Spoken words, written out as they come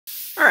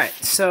All right,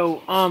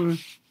 so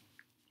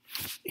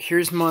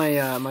here's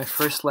my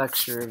first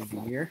lecture of the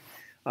year.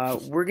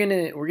 We're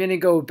gonna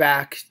go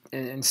back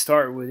and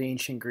start with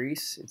ancient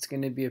Greece. It's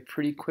gonna be a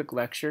pretty quick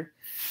lecture.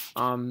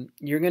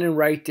 You're gonna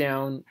write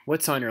down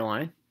what's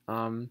underlined.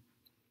 You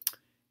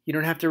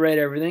don't have to write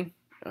everything.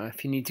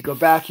 If you need to go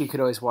back, you could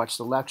always watch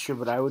the lecture,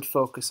 but I would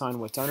focus on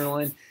what's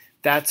underlined.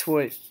 That's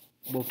what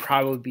will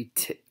probably be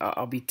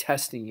I'll be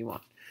testing you on.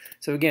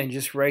 So again,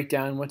 just write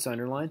down what's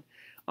underlined.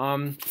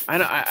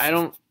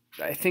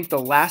 I think the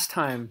last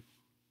time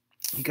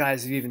you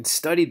guys have even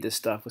studied this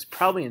stuff was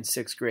probably in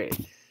sixth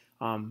grade.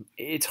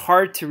 It's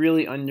hard to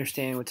really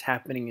understand what's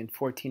happening in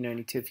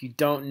 1492 if you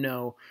don't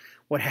know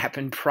what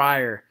happened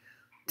prior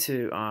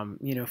to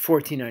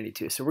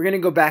 1492. So we're going to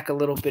go back a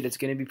little bit. It's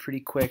going to be pretty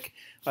quick.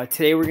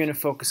 Today we're going to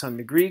focus on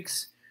the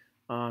Greeks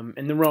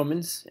and the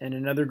Romans and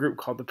another group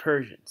called the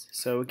Persians.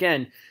 So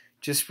again,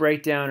 just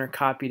write down or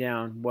copy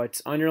down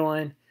what's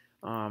underlined.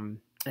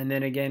 And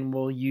then again,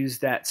 we'll use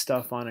that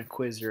stuff on a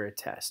quiz or a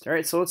test. All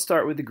right, so let's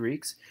start with the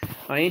Greeks.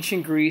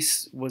 Ancient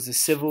Greece was a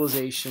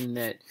civilization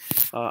that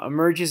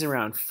emerges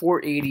around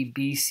 480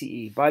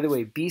 BCE. By the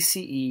way,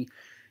 BCE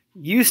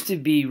used to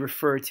be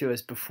referred to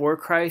as before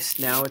Christ.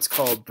 Now it's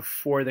called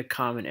before the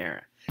Common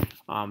Era.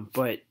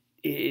 But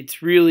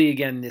it's really,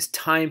 again, this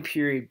time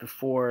period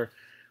before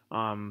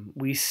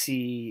we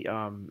see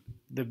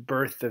the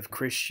birth of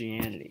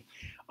Christianity.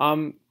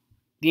 The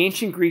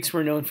ancient Greeks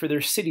were known for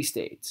their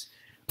city-states.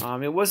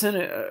 It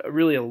wasn't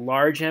really a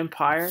large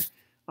empire,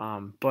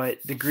 but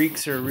the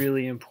Greeks are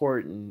really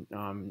important.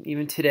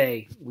 Even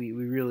today, we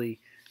really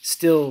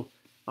still,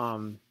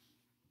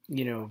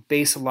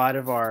 base a lot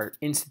of our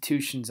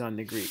institutions on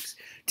the Greeks.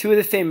 Two of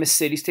the famous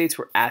city-states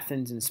were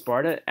Athens and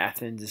Sparta.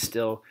 Athens is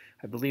still,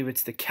 I believe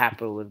it's the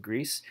capital of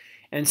Greece.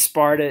 And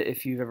Sparta,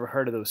 if you've ever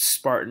heard of those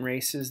Spartan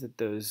races that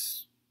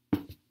those,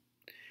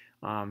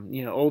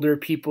 older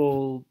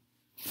people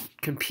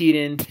compete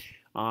in.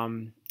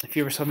 If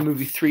you ever saw the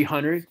movie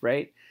 300,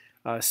 right?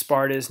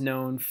 Sparta is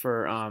known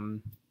for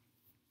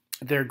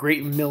their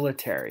great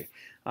military.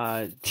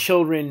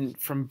 Children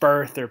from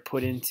birth are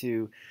put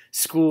into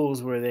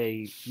schools where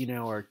they,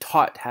 are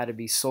taught how to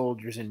be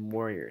soldiers and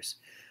warriors.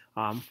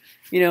 Again,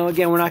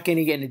 we're not going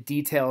to get into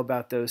detail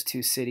about those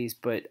two cities,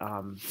 but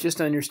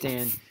just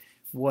understand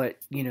what,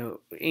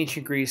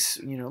 ancient Greece,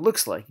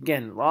 looks like.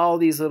 Again, all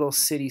these little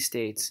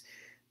city-states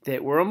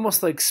that were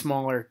almost like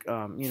smaller,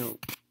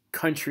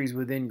 countries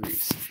within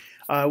Greece.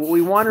 What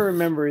we want to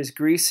remember is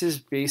Greece is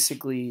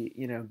basically,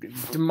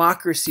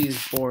 democracy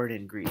is born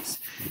in Greece,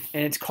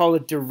 and it's called a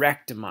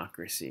direct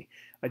democracy.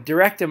 A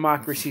direct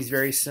democracy is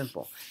very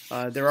simple.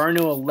 There are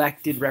no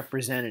elected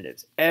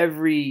representatives.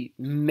 Every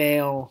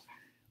male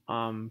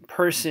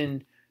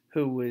person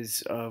who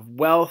was of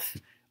wealth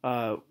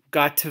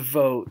got to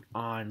vote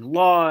on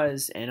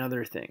laws and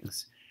other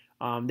things.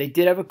 They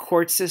did have a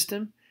court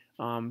system.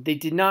 They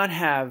did not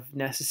have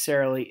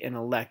necessarily an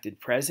elected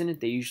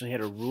president. They usually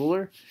had a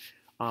ruler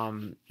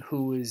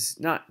who was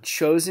not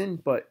chosen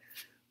but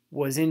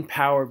was in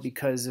power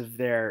because of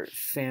their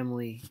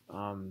family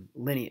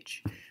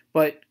lineage.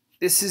 But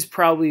this is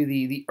probably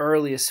the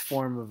earliest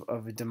form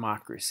of a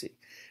democracy.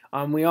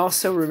 We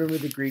also remember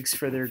the Greeks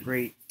for their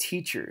great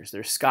teachers,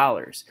 their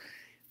scholars.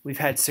 We've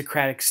had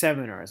Socratic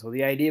seminars. Well,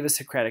 the idea of a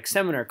Socratic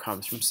seminar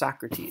comes from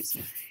Socrates,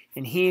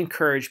 and he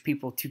encouraged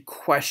people to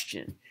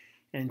question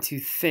and to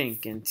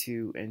think and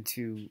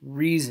to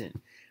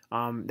reason.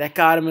 That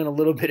got him in a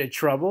little bit of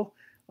trouble.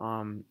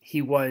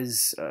 He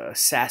was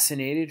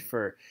assassinated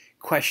for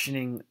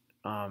questioning,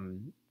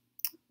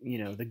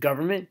 the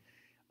government.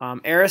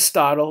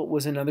 Aristotle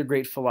was another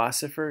great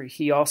philosopher.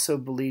 He also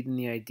believed in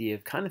the idea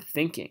of kind of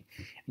thinking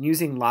and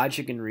using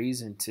logic and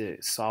reason to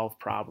solve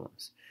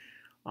problems.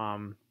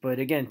 But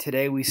again,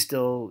 today we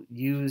still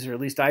use, or at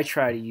least I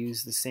try to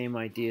use, the same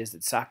ideas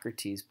that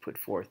Socrates put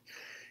forth.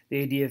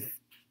 The idea of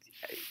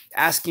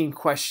asking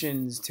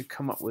questions to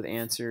come up with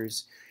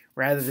answers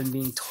rather than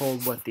being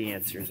told what the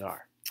answers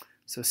are.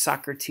 So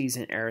Socrates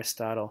and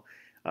Aristotle,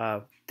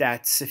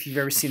 that's, if you've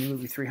ever seen the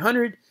movie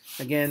 300,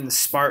 again, the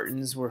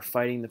Spartans were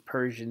fighting the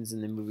Persians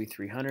in the movie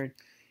 300,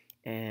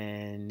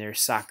 and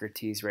there's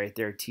Socrates right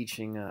there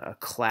teaching a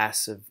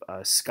class of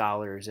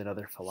scholars and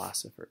other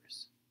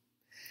philosophers.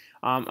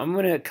 I'm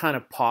going to kind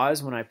of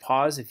pause. When I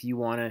pause, if you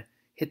want to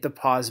hit the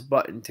pause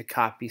button to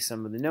copy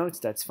some of the notes,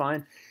 that's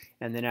fine.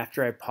 And then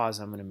after I pause,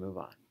 I'm going to move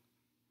on.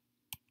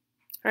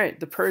 All right,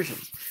 the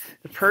Persians.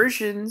 The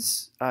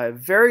Persians, a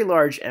very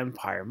large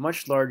empire,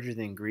 much larger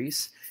than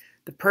Greece.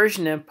 The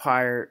Persian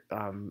Empire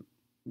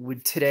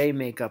would today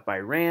make up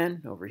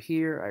Iran over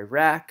here,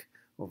 Iraq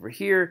over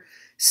here,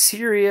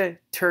 Syria,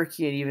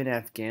 Turkey, and even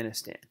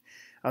Afghanistan.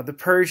 The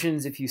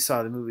Persians, if you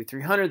saw the movie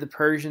 300, the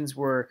Persians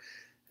were,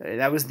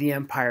 that was the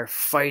empire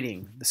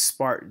fighting the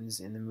Spartans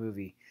in the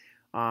movie.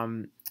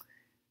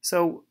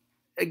 So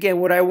again,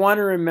 what I want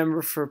to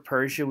remember for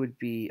Persia would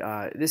be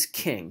this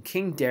king,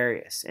 King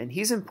Darius. And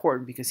he's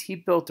important because he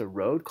built a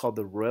road called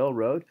the Royal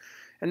Road.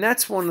 And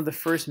that's one of the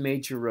first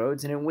major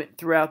roads. And it went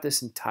throughout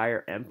this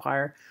entire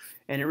empire.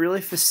 and it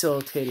really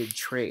facilitated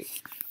trade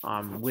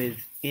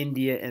with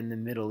India and the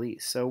Middle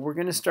East. So we're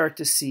going to start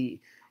to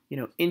see,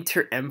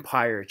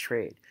 inter-empire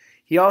trade.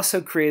 He also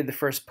created the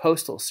first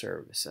postal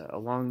service.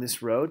 Along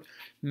this road,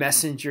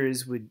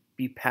 messengers would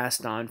be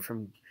passed on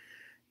from,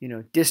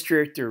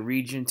 district or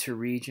region to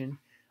region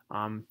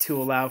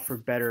to allow for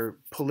better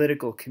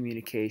political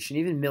communication,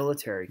 even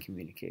military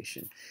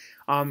communication.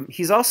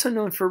 He's also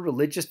known for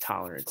religious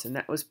tolerance, and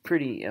that was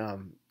pretty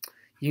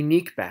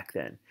unique back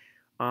then.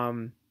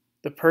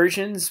 The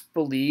Persians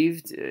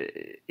believed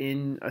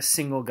in a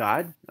single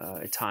god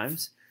at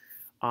times,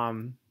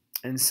 and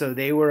so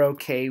they were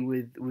okay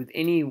with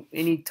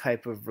any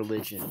type of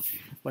religion,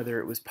 whether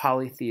it was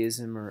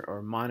polytheism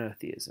or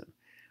monotheism.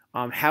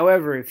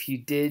 However, if you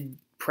did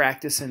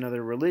practice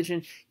another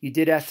religion, you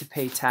did have to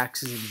pay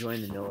taxes and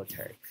join the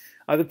military.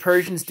 The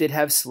Persians did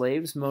have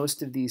slaves.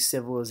 Most of these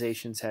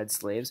civilizations had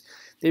slaves.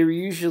 They were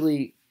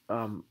usually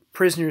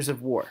prisoners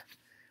of war.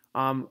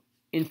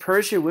 In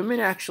Persia, women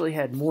actually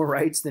had more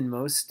rights than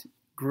most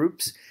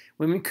groups.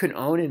 Women could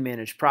own and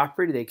manage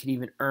property. They could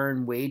even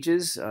earn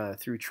wages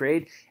through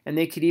trade, and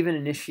they could even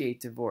initiate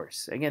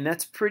divorce. Again,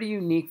 that's pretty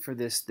unique for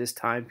this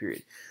time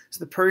period. So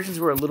the Persians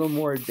were a little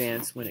more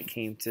advanced when it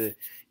came to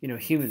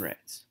human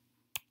rights.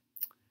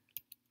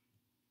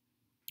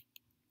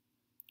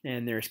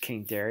 And there's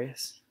King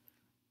Darius.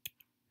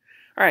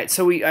 All right,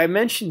 so I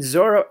mentioned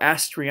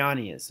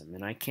Zoroastrianism,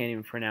 and I can't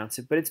even pronounce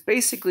it, but it's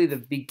basically the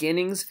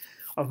beginnings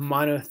of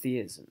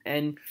monotheism.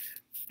 And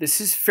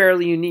this is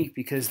fairly unique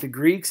because the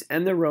Greeks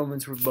and the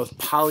Romans were both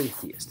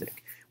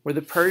polytheistic, where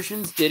the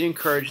Persians did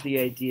encourage the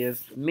idea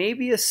of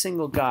maybe a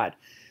single god.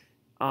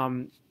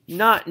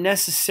 Not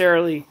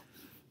necessarily,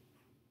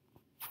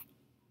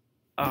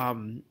 a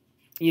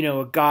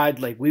god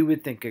like we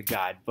would think a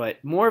god,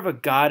 but more of a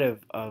god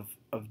of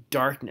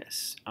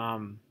darkness.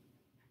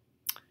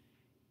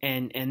 And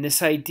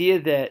this idea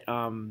that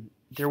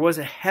there was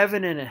a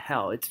heaven and a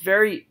hell. It's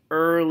very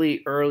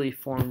early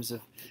forms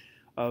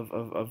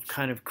of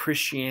kind of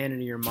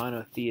Christianity or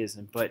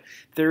monotheism. But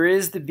there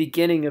is the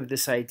beginning of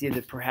this idea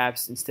that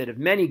perhaps instead of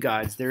many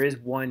gods, there is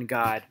one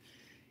God,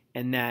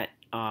 and that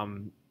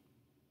God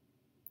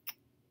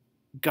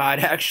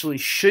actually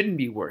shouldn't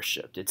be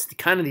worshipped. It's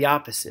kind of the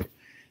opposite.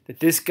 That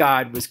this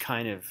God was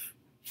kind of,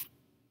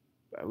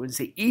 I wouldn't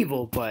say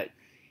evil, but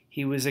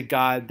he was a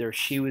god, or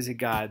she was a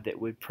god that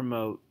would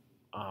promote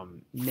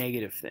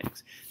negative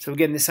things. So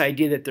again, this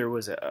idea that there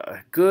was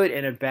a good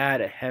and a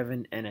bad, a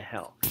heaven and a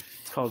hell.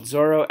 It's called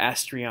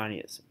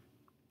Zoroastrianism.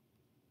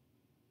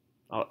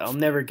 I'll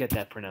never get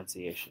that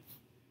pronunciation.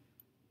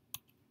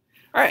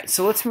 All right,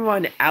 so let's move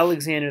on to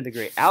Alexander the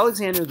Great.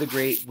 Alexander the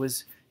Great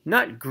was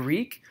not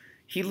Greek.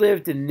 He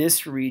lived in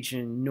this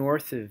region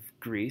north of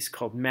Greece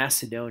called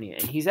Macedonia,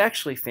 and he's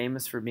actually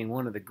famous for being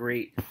one of the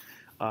great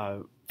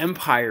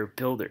empire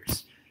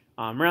builders.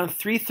 Around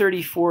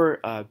 334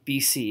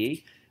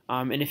 BCE,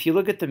 and if you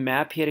look at the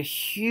map, he had a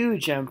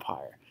huge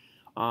empire.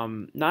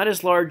 Not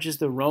as large as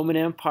the Roman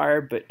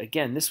Empire, but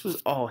again, this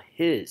was all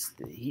his.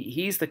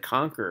 He's the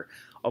conqueror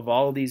of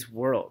all these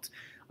worlds,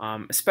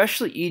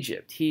 especially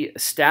Egypt. He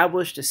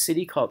established a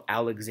city called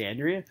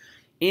Alexandria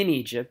in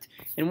Egypt,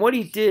 and what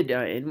he did,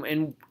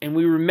 and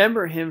we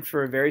remember him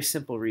for a very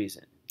simple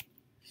reason.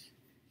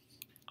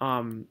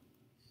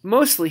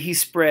 Mostly, he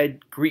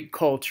spread Greek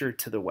culture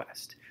to the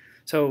West.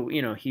 So,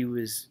 he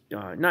was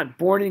not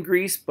born in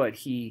Greece, but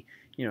he,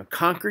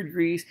 conquered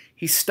Greece.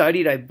 He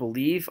studied, I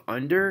believe,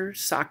 under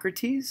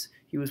Socrates.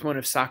 He was one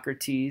of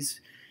Socrates,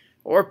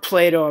 or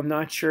Plato, I'm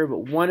not sure,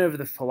 but one of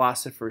the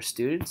philosopher's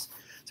students.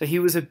 So he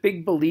was a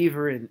big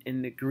believer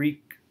in the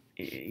Greek,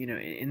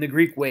 in the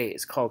Greek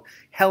ways, called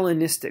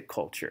Hellenistic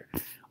culture.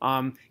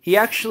 He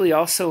actually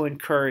also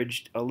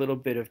encouraged a little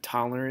bit of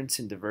tolerance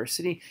and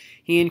diversity.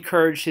 He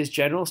encouraged his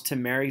generals to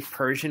marry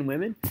Persian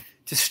women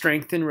to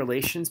strengthen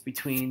relations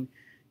between,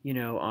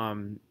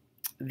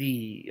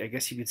 I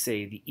guess you could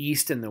say, the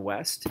East and the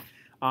West.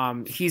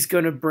 He's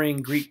going to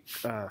bring Greek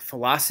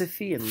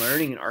philosophy and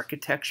learning and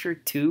architecture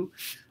to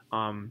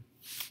the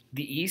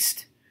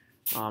East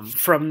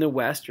from the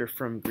West or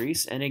from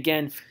Greece. And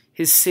again,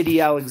 his city,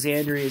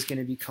 Alexandria, is going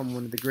to become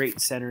one of the great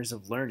centers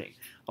of learning.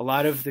 A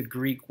lot of the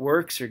Greek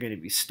works are going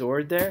to be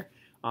stored there.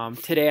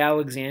 Today,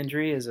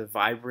 Alexandria is a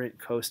vibrant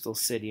coastal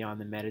city on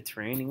the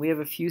Mediterranean. We have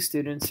a few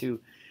students who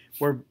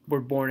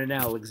were born in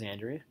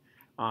Alexandria.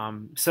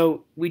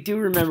 So we do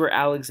remember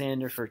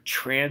Alexander for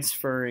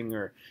transferring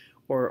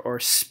or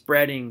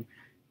spreading,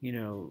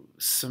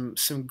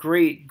 some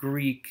great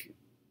Greek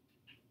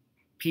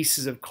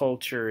pieces of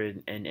culture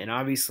and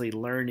obviously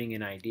learning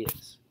and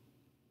ideas.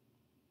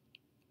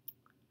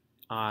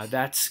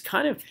 That's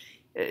kind of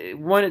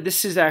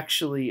this is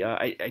actually,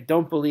 I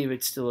don't believe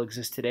it still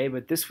exists today,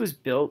 but this was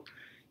built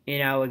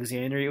in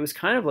Alexandria. It was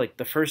kind of like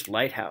the first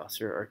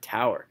lighthouse or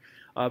tower.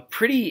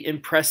 Pretty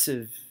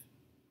impressive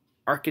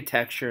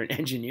architecture and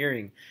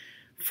engineering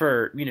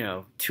for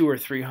 200 or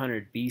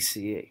 300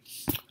 BCE.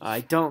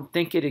 I don't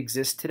think it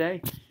exists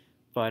today,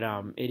 but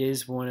it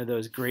is one of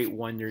those great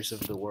wonders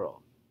of the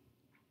world.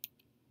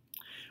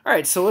 All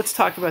right, so let's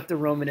talk about the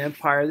Roman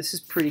Empire. This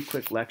is a pretty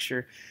quick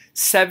lecture.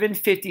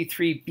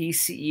 753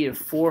 BCE to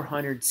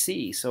 400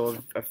 CE,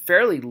 so a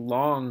fairly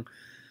long,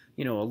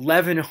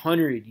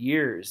 1,100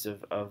 years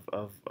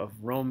of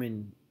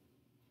Roman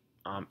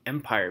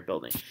empire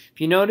building.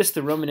 If you notice,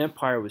 the Roman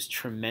Empire was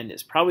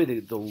tremendous, probably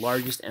the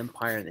largest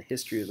empire in the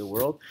history of the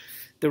world.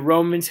 The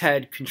Romans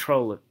had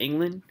control of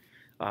England,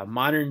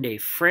 modern-day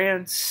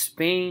France,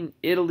 Spain,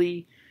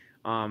 Italy,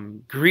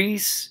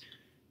 Greece,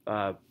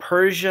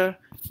 Persia.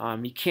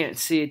 You can't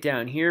see it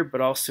down here,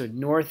 but also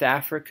North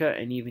Africa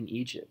and even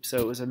Egypt. So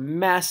it was a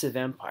massive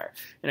empire.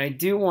 And I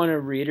do want to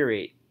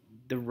reiterate,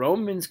 the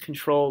Romans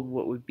controlled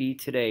what would be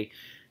today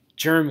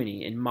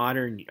Germany and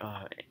modern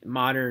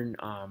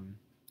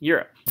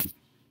Europe.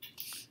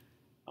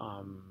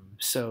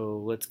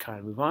 So let's kind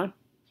of move on.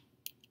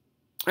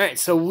 All right,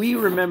 so we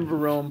remember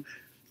Rome,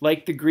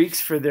 like the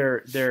Greeks, for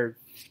their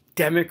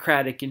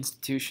democratic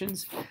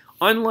institutions.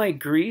 Unlike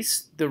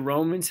Greece, the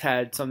Romans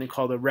had something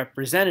called a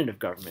representative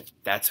government.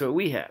 That's what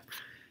we have.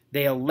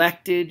 They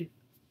elected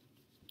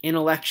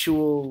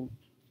intellectual,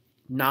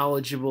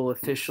 knowledgeable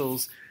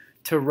officials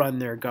to run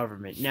their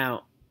government.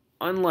 Now,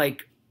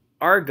 unlike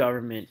our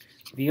government,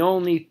 the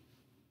only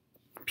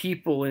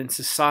people in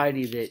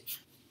society that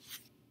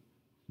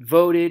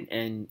voted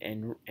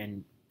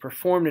and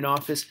performed in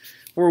office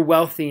were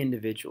wealthy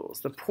individuals.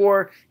 The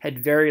poor had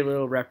very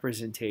little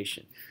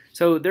representation.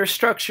 So their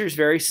structure is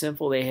very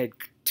simple. They had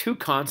two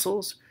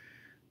consuls.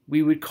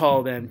 We would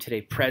call them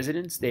today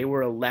presidents. They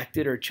were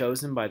elected or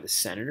chosen by the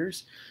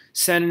senators.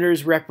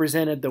 Senators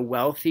represented the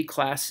wealthy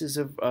classes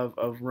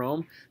of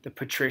Rome, the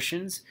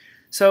patricians.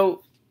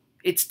 So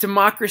it's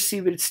democracy,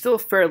 but it's still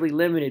fairly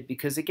limited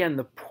because, again,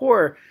 the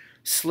poor,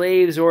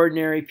 slaves,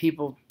 ordinary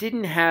people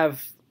didn't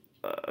have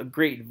a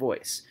great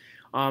voice.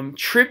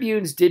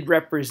 Tribunes did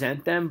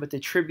represent them, but the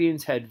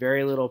tribunes had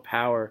very little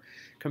power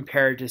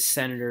compared to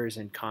senators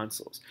and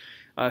consuls.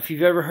 If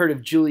you've ever heard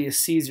of Julius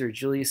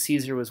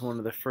Caesar was one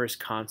of the first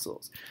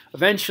consuls.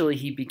 Eventually,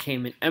 he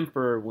became an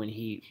emperor when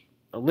he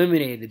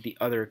eliminated the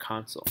other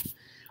consul.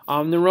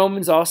 The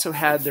Romans also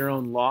had their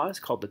own laws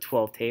called the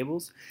 12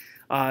 Tables.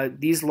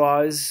 These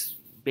laws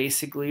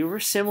basically were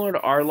similar to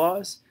our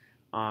laws.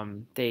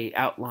 They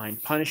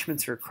outlined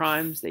punishments for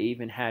crimes. They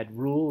even had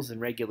rules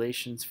and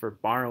regulations for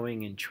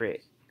borrowing and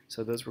trade.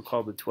 So those were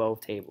called the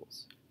 12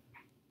 Tables.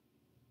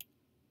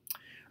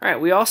 All right,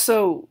 we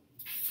also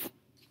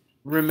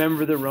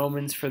remember the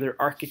Romans for their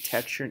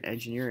architecture and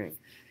engineering.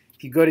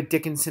 If you go to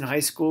Dickinson High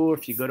School or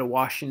if you go to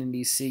Washington,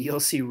 D.C., you'll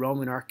see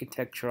Roman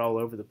architecture all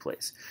over the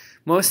place,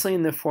 mostly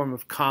in the form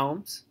of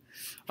columns.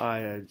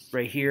 Right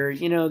here,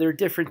 there are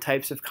different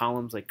types of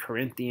columns like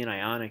Corinthian,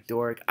 Ionic,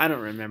 Doric. I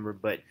don't remember,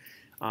 but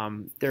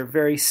they're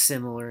very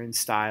similar in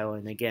style,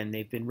 and again,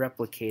 they've been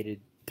replicated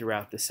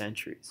throughout the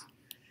centuries.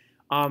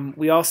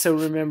 We also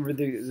remember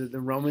the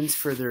Romans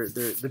for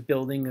the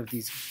building of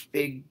these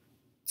big,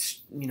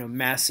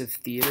 massive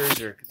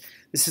theaters.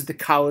 This is the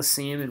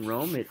Colosseum in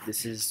Rome.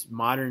 This is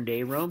modern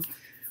day Rome.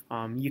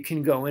 You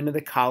can go into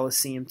the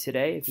Colosseum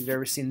today. If you've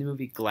ever seen the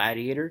movie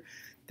Gladiator,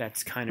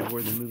 that's kind of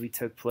where the movie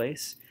took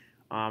place.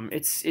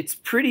 It's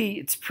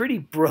pretty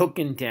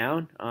broken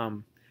down.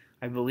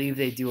 I believe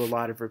they do a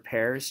lot of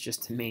repairs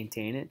just to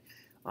maintain it.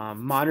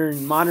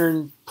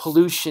 Modern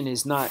pollution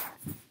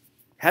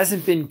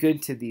hasn't been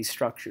good to these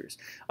structures.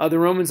 The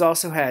Romans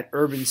also had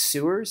urban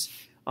sewers,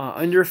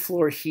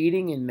 underfloor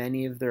heating in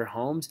many of their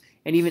homes,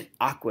 and even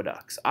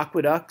aqueducts.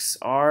 Aqueducts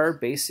are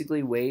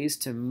basically ways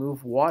to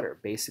move water,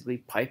 basically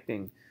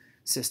piping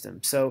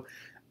systems. So,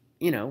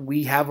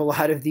 we have a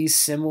lot of these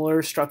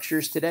similar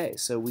structures today.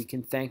 So we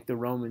can thank the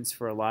Romans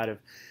for a lot of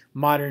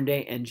modern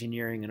day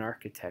engineering and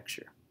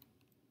architecture.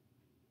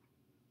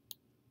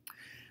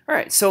 All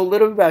right, so a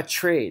little bit about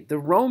trade. The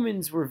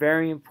Romans were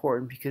very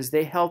important because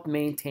they helped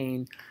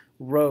maintain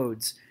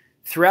roads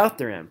throughout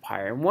their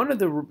empire. And one of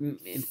the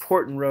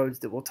important roads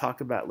that we'll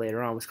talk about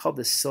later on was called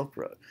the Silk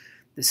Road.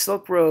 The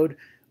Silk Road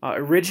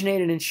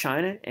originated in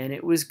China, and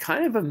it was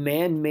kind of a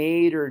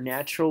man-made or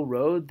natural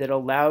road that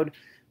allowed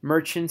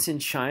merchants in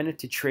China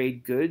to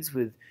trade goods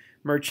with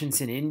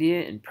merchants in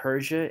India and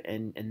Persia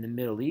and the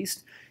Middle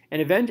East.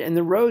 And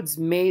the roads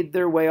made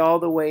their way all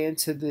the way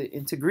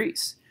into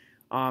Greece.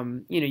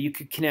 You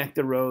could connect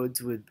the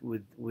roads with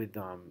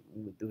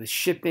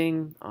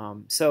shipping.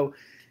 So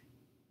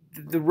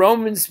the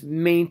Romans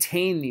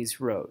maintained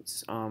these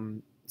roads.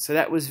 So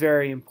that was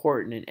very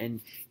important, and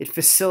it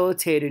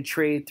facilitated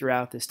trade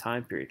throughout this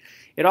time period.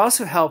 It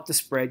also helped to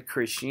spread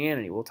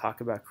Christianity. We'll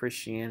talk about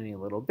Christianity a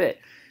little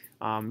bit.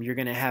 You're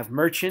going to have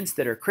merchants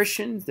that are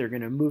Christians. They're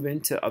going to move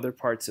into other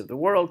parts of the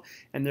world,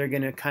 and they're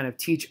going to kind of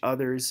teach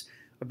others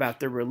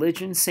about their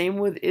religion. Same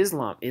with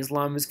Islam.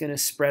 Islam is going to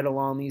spread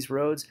along these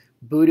roads.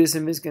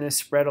 Buddhism is going to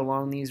spread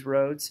along these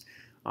roads.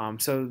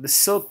 So the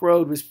Silk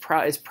Road is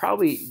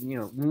probably,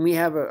 when we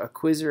have a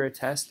quiz or a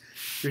test,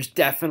 there's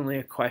definitely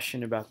a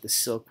question about the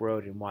Silk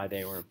Road and why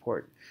they were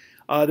important.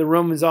 The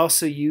Romans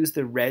also used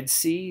the Red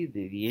Sea,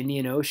 the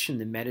Indian Ocean,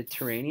 the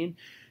Mediterranean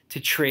to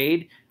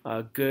trade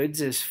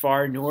goods as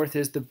far north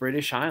as the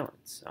British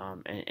Islands,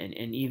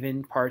 and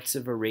even parts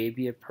of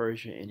Arabia,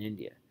 Persia, and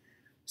India.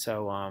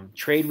 So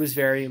trade was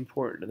very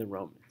important to the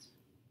Romans.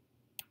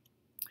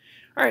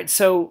 All right,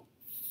 so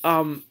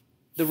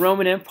the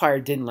Roman Empire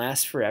didn't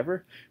last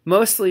forever,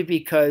 mostly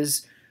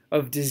because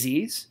of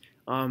disease.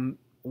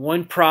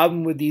 One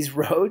problem with these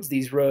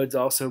roads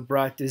also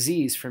brought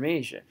disease from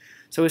Asia.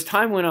 So as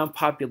time went on,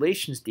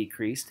 populations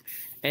decreased,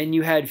 and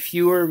you had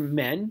fewer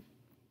men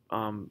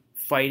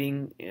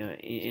fighting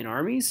in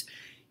armies.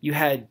 You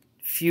had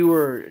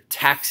fewer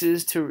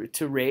taxes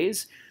to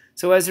raise.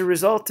 So as a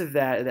result of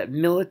that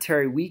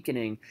military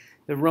weakening,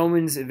 the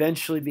Romans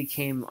eventually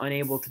became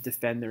unable to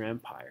defend their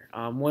empire.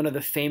 One of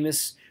the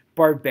famous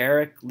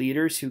barbaric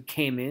leaders who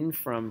came in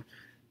from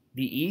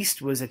the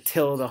east was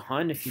Attila the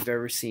Hun. If you've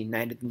ever seen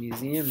Night at the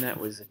Museum, that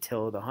was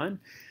Attila the Hun.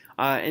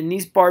 And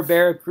these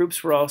barbaric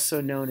groups were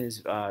also known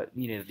as,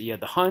 the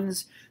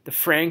Huns, the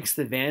Franks,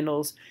 the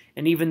Vandals,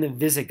 and even the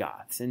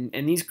Visigoths. And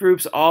these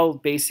groups all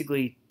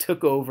basically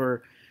took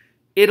over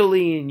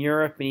Italy and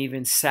Europe and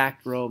even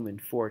sacked Rome in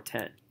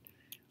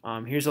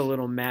 410. Here's a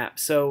little map.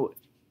 So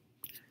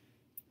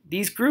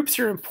these groups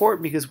are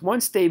important because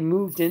once they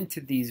moved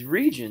into these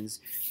regions,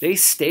 they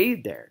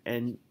stayed there.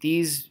 And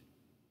these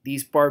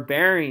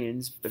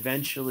barbarians,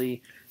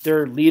 eventually,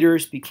 their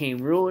leaders became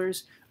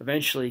rulers.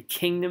 Eventually,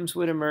 kingdoms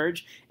would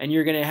emerge. And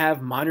you're going to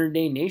have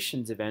modern-day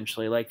nations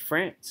eventually, like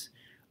France,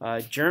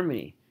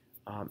 Germany,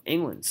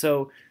 England.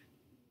 So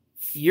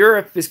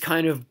Europe is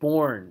kind of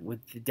born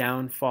with the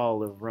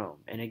downfall of Rome.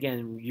 And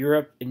again,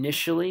 Europe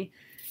initially,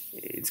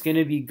 it's going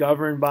to be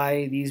governed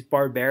by these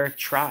barbaric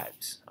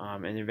tribes.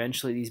 And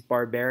eventually these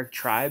barbaric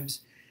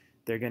tribes,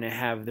 they're going to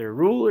have their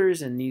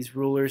rulers, and these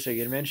rulers are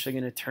eventually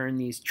going to turn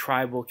these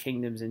tribal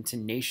kingdoms into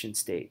nation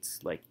states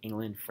like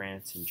England,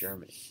 France, and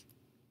Germany.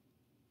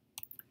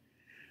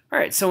 All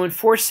right, so in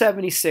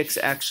 476,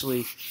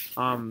 actually,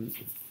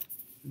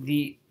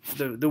 the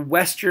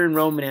Western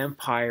Roman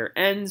Empire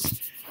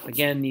ends.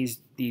 Again,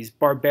 these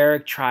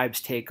barbaric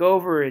tribes take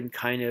over and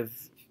kind of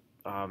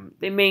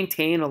they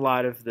maintain a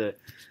lot of the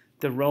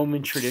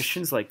Roman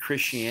traditions like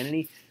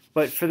Christianity,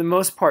 but for the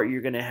most part,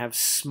 you're going to have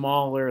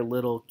smaller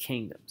little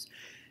kingdoms.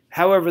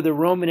 However, the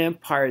Roman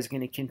Empire is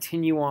going to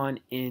continue on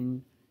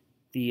in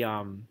the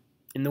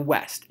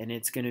West, and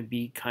it's going to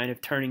be kind of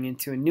turning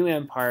into a new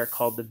empire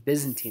called the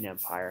Byzantine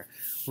Empire,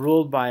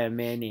 ruled by a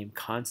man named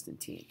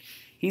Constantine.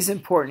 He's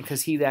important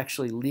because he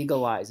actually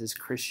legalizes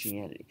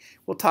Christianity.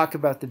 We'll talk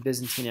about the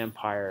Byzantine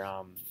Empire,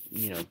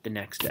 the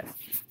next day.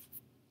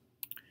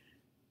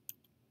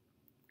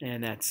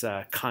 And that's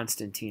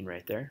Constantine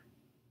right there.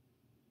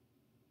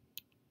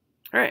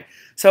 All right,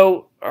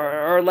 so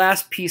our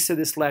last piece of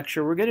this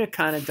lecture, we're going to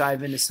kind of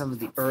dive into some of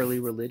the early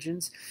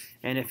religions.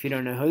 And if you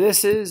don't know who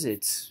this is,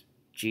 it's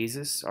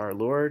Jesus, our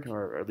Lord,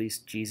 or at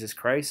least Jesus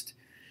Christ,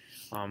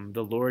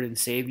 the Lord and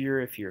Savior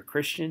if you're a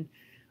Christian.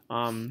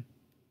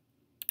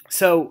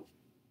 So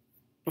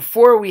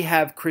before we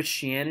have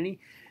Christianity,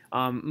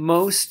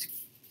 most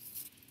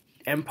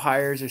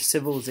empires or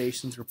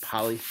civilizations were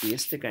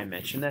polytheistic. I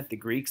mentioned that, the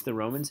Greeks, the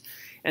Romans,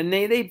 and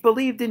they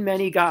believed in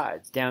many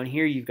gods. Down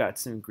here you've got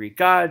some Greek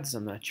gods.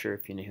 I'm not sure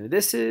if you know who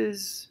this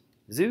is.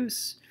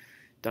 Zeus.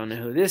 Don't know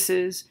who this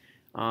is.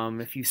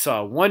 If you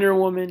saw Wonder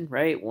Woman,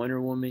 right?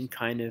 Wonder Woman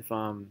kind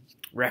of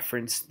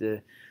referenced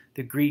the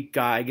Greek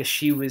god. I guess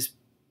she was,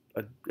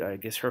 I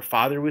guess her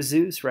father was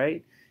Zeus,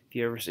 right?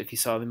 If you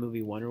saw the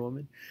movie Wonder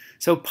Woman.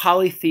 So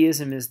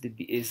polytheism is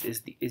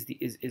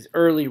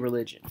early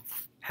religion.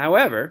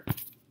 However,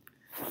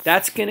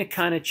 that's going to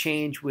kind of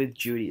change with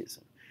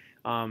Judaism.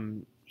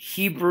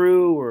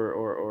 Hebrew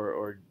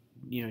or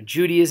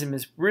Judaism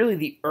is really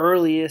the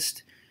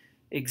earliest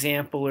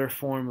example or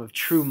form of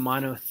true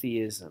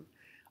monotheism,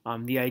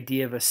 the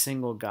idea of a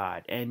single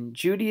God. And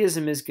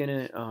Judaism is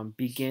going to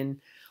begin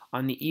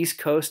on the east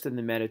coast of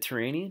the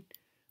Mediterranean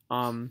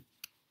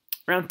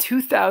around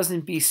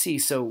 2000 BC,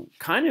 so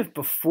kind of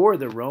before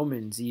the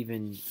Romans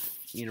even,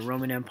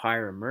 Roman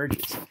Empire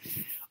emerges.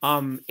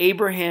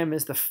 Abraham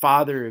is the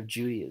father of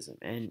Judaism,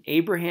 and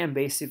Abraham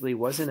basically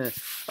wasn't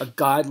a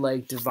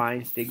godlike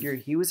divine figure.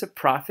 He was a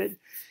prophet.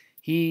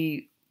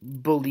 He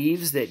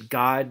believes that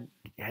God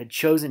had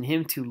chosen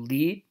him to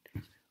lead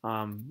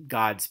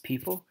God's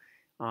people,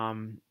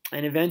 and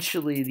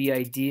eventually the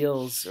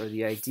ideals or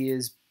the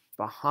ideas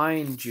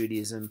behind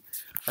Judaism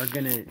are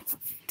going to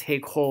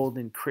take hold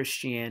in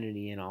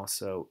Christianity and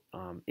also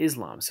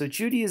Islam. So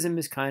Judaism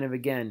is kind of,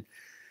 again,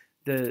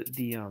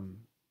 the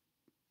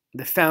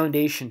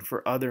foundation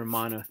for other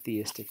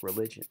monotheistic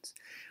religions.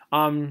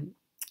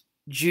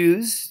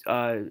 Jews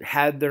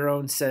had their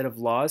own set of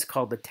laws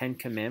called the Ten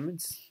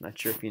Commandments. Not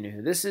sure if you know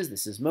who this is.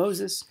 This is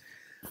Moses.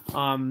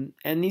 And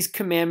these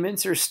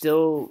commandments are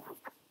still,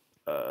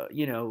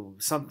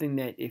 something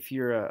that if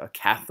you're a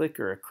Catholic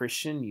or a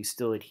Christian, you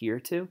still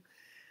adhere to.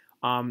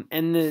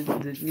 And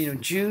the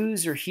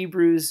Jews or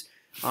Hebrews,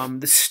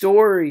 the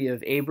story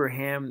of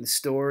Abraham, the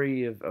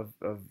story of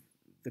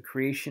the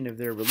creation of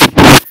their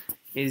religion,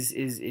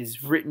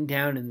 is written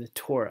down in the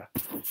Torah.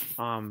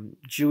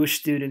 Jewish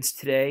students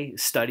today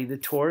study the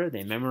Torah.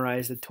 They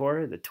memorize the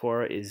Torah. The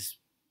Torah is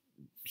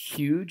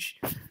huge,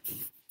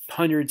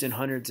 hundreds and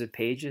hundreds of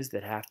pages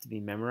that have to be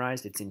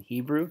memorized. It's in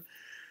Hebrew.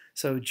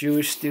 So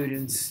Jewish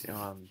students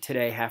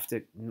today have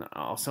to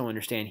also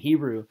understand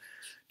Hebrew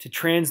to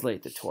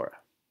translate the Torah.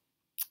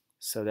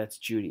 So that's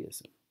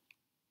Judaism.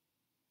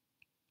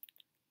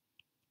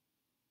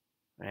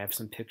 I have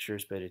some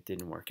pictures, but it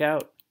didn't work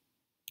out.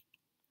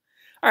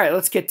 All right,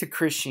 let's get to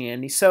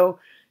Christianity. So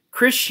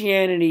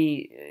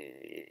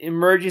Christianity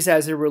emerges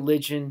as a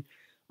religion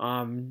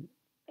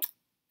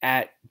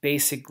at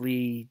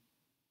basically,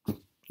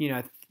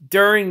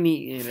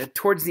 during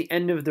towards the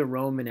end of the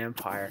Roman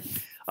Empire.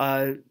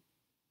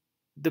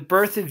 The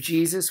birth of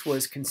Jesus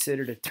was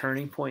considered a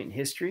turning point in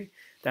history.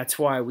 That's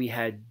why we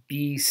had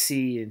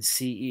BC and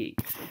CE.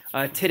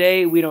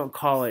 Today, we don't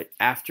call it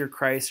after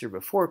Christ or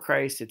before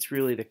Christ. It's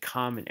really the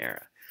Common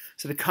Era.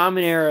 So the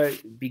Common Era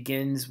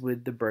begins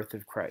with the birth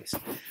of Christ.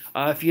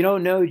 If you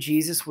don't know,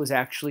 Jesus was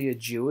actually a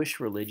Jewish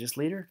religious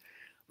leader,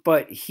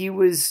 but he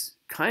was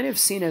kind of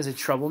seen as a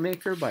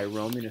troublemaker by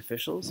Roman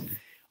officials.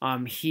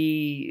 I'm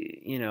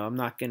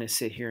not going to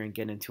sit here and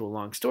get into a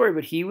long story,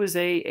 but he was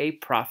a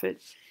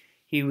prophet.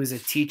 He was a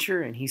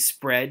teacher, and he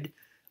spread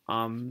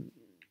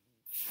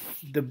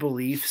the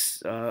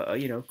beliefs,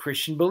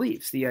 Christian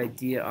beliefs, the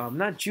idea,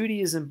 not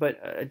Judaism, but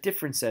a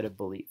different set of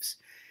beliefs.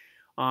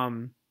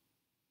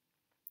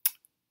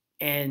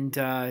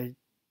 It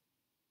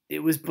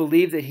was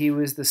believed that he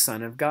was the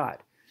Son of God.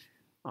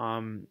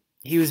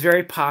 He was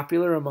very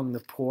popular among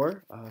the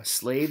poor,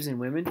 slaves and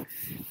women.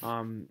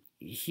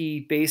 He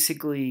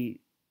basically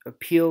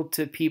appealed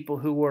to people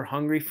who were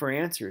hungry for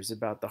answers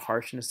about the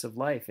harshness of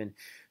life and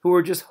who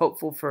were just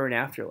hopeful for an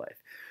afterlife.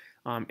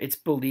 It's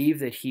believed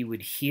that he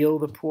would heal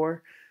the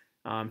poor.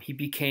 He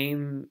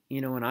became,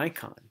 an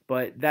icon.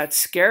 But that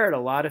scared a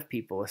lot of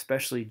people,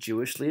 especially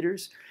Jewish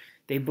leaders.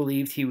 They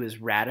believed he was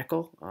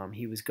radical.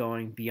 He was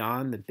going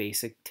beyond the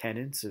basic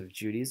tenets of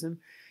Judaism.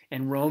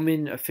 And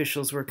Roman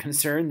officials were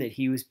concerned that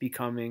he was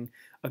becoming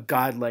a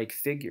godlike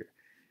figure.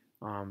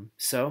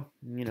 So,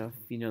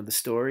 the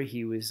story,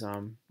 he was,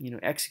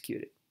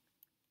 executed.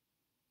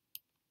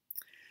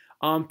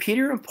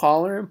 Peter and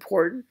Paul are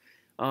important.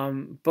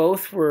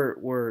 Both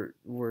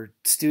were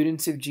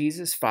students of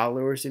Jesus,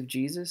 followers of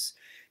Jesus.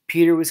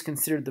 Peter was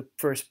considered the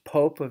first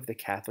pope of the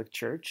Catholic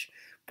Church.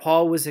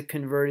 Paul was a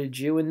converted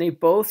Jew, and they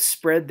both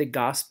spread the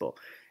gospel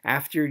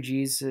after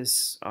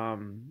Jesus,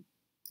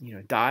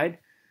 died.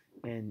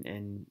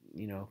 And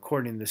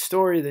according to the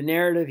story, the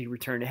narrative, he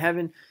returned to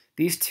heaven.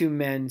 These two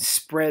men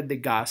spread the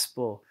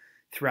gospel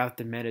throughout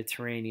the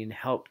Mediterranean,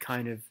 helped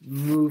kind of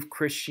move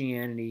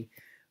Christianity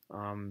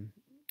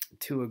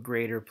to a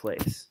greater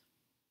place.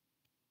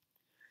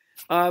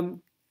 The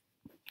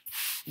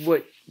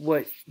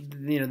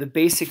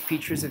basic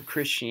features of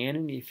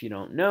Christianity, if you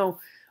don't know,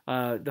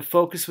 the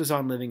focus was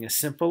on living a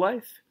simple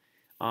life,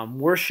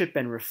 worship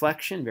and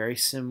reflection, very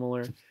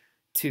similar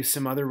to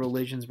some other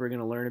religions we're going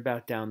to learn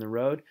about down the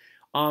road.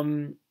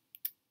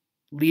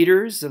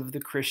 Leaders of the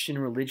Christian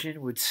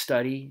religion would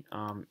study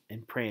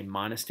and pray in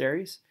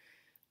monasteries.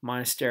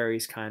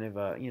 Monasteries, kind of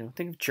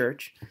think of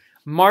church.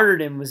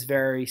 Martyrdom was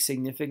very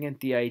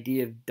significant. The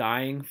idea of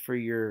dying for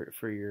your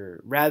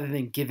rather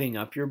than giving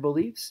up your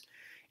beliefs,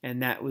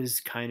 and that was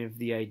kind of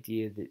the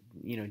idea that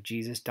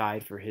Jesus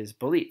died for his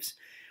beliefs.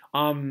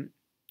 The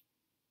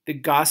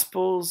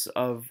Gospels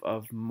of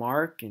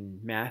Mark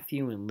and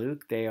Matthew and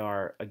Luke, they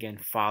are again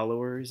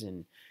followers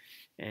and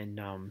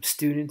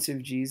students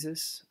of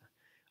Jesus.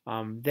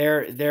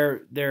 They're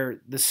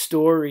the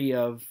story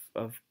of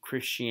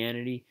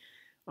Christianity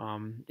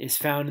is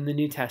found in the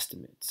New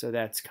Testament. So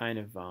that's kind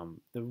of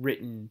the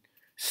written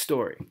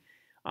story.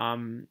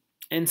 And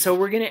so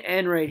we're going to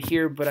end right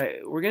here,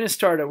 but we're going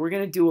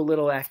to do a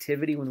little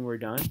activity when we're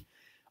done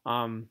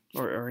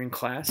or in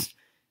class.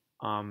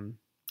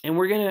 And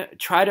we're going to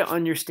try to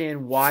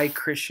understand why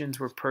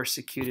Christians were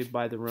persecuted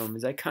by the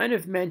Romans. I kind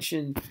of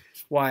mentioned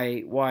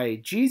why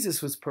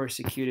Jesus was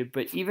persecuted,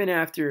 but even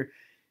after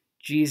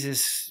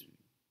Jesus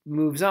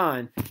moves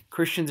on,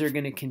 Christians are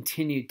going to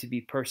continue to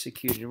be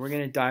persecuted, and we're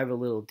going to dive a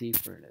little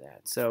deeper into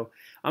that. So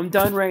I'm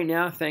done right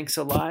now. Thanks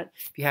a lot.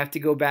 If you have to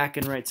go back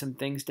and write some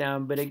things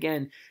down, but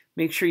again,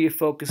 make sure you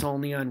focus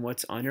only on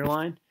what's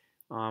underlined.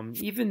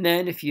 Even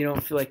then, if you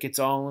don't feel like it's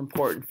all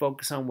important,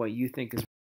 focus on what you think is